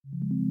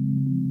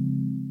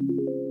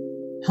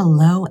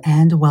Hello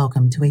and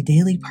welcome to a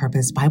Daily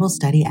Purpose Bible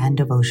Study and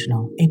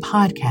Devotional, a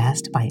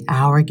podcast by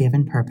Our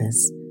Given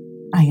Purpose.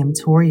 I am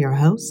Tori, your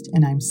host,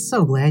 and I'm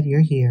so glad you're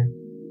here.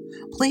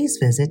 Please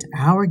visit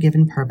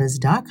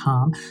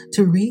OurGivenPurpose.com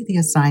to read the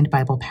assigned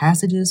Bible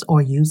passages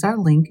or use our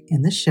link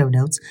in the show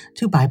notes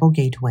to Bible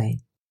Gateway.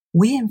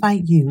 We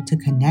invite you to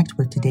connect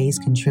with today's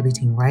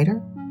contributing writer,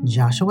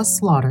 Joshua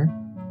Slaughter,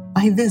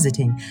 by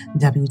visiting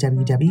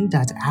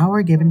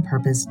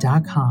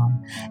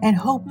www.OurGivenPurpose.com and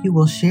hope you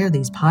will share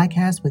these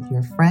podcasts with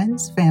your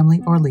friends,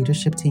 family, or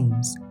leadership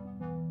teams.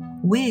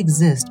 We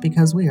exist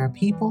because we are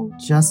people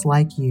just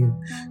like you,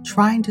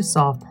 trying to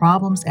solve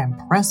problems and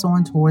press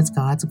on towards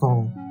God's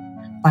goal.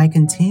 By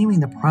continuing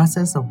the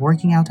process of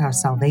working out our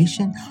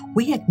salvation,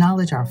 we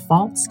acknowledge our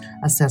faults,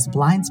 assess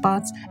blind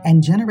spots,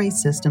 and generate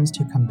systems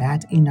to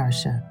combat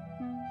inertia.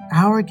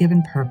 Our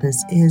given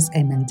purpose is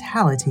a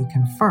mentality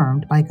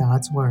confirmed by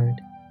God's Word.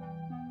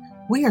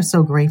 We are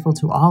so grateful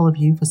to all of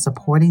you for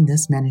supporting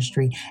this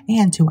ministry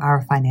and to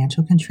our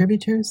financial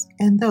contributors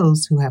and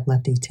those who have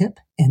left a tip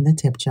in the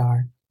tip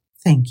jar.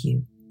 Thank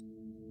you.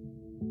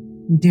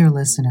 Dear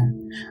listener,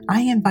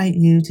 I invite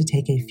you to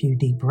take a few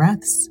deep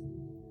breaths,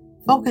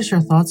 focus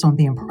your thoughts on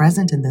being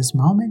present in this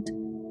moment,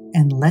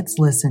 and let's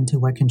listen to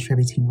what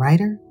contributing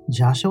writer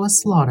Joshua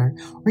Slaughter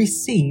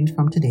received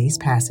from today's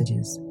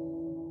passages.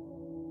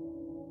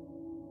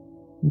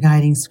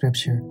 Guiding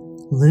Scripture,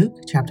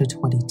 Luke chapter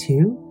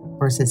 22,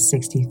 verses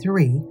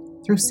 63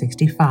 through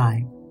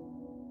 65.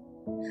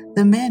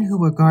 The men who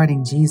were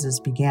guarding Jesus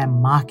began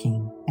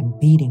mocking and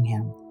beating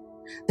him.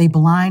 They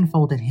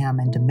blindfolded him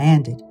and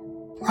demanded,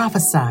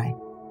 "Prophesy,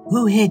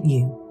 who hit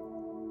you?"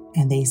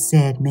 And they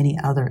said many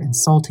other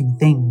insulting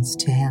things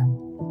to him.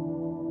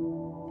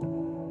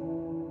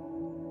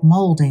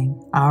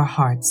 Molding Our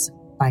Hearts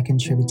by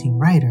contributing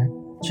writer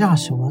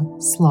Joshua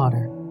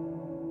Slaughter.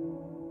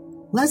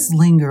 Let's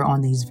linger on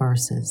these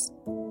verses.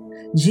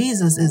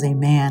 Jesus is a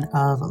man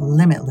of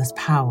limitless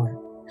power.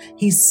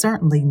 He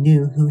certainly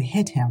knew who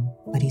hit him,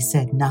 but he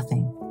said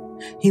nothing.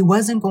 He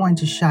wasn't going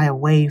to shy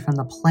away from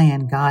the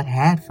plan God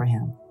had for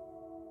him.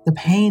 The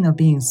pain of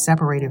being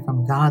separated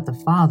from God the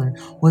Father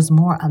was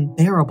more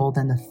unbearable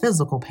than the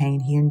physical pain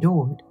he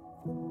endured.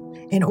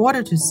 In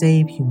order to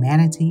save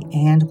humanity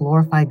and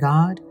glorify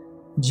God,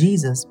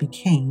 Jesus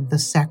became the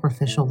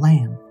sacrificial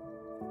lamb.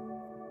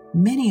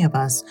 Many of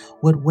us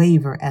would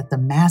waver at the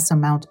mass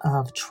amount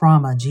of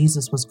trauma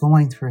Jesus was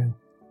going through,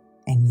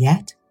 and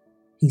yet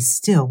he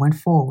still went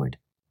forward.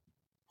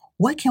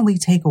 What can we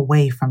take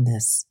away from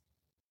this?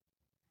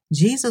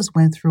 Jesus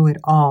went through it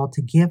all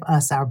to give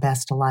us our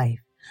best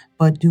life,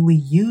 but do we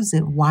use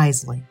it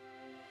wisely?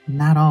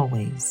 Not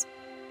always.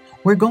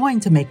 We're going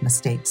to make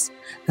mistakes.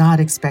 God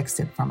expects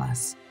it from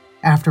us.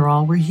 After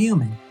all, we're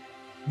human.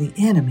 The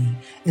enemy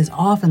is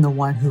often the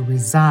one who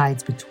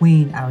resides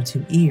between our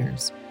two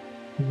ears.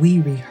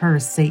 We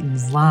rehearse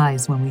Satan's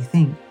lies when we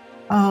think,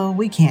 "Oh,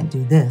 we can't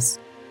do this,"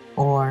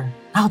 or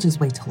 "I'll just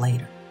wait till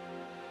later."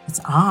 It's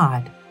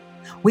odd.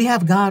 We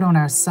have God on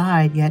our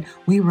side, yet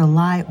we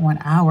rely on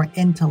our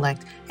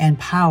intellect and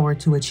power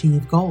to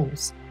achieve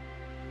goals.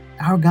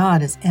 Our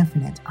God is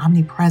infinite,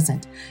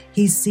 omnipresent.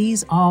 He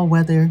sees all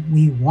whether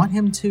we want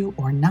him to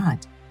or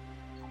not.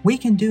 We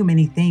can do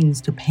many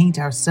things to paint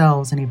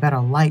ourselves in a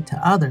better light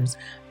to others,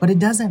 but it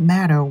doesn't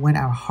matter when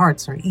our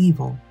hearts are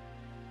evil.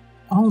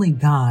 Only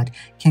God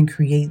can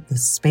create the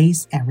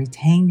space and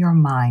retain your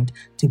mind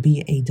to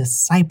be a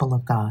disciple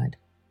of God.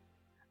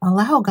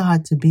 Allow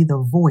God to be the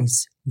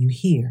voice you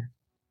hear.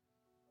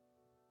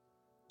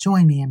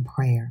 Join me in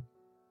prayer.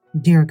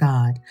 Dear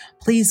God,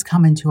 please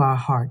come into our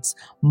hearts.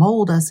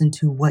 Mold us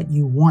into what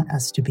you want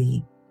us to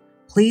be.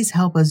 Please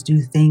help us do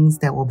things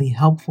that will be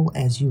helpful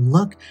as you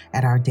look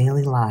at our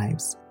daily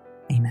lives.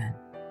 Amen.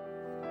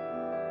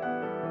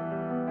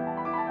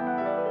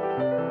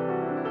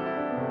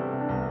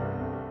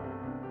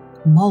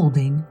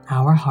 Molding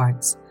Our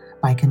Hearts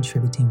by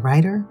contributing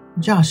writer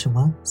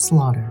Joshua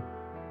Slaughter.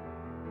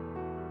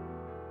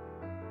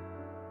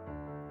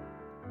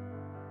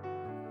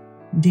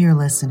 Dear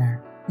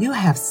listener, you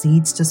have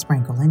seeds to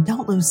sprinkle and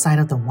don't lose sight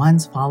of the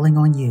ones falling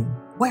on you.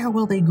 Where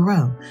will they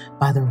grow?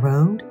 By the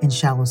road, in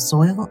shallow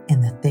soil, in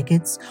the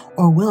thickets,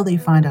 or will they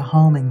find a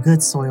home in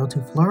good soil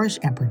to flourish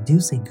and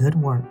produce a good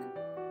work?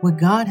 What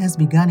God has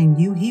begun in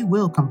you, he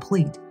will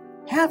complete.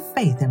 Have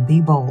faith and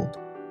be bold.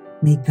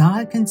 May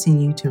God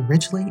continue to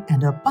richly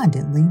and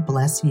abundantly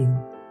bless you.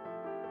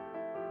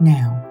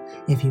 Now,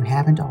 if you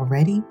haven't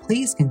already,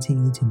 please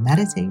continue to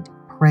meditate,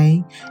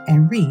 pray,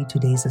 and read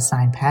today's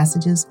assigned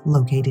passages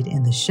located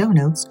in the show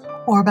notes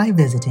or by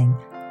visiting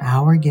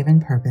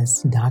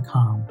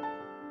OurGivenPurpose.com.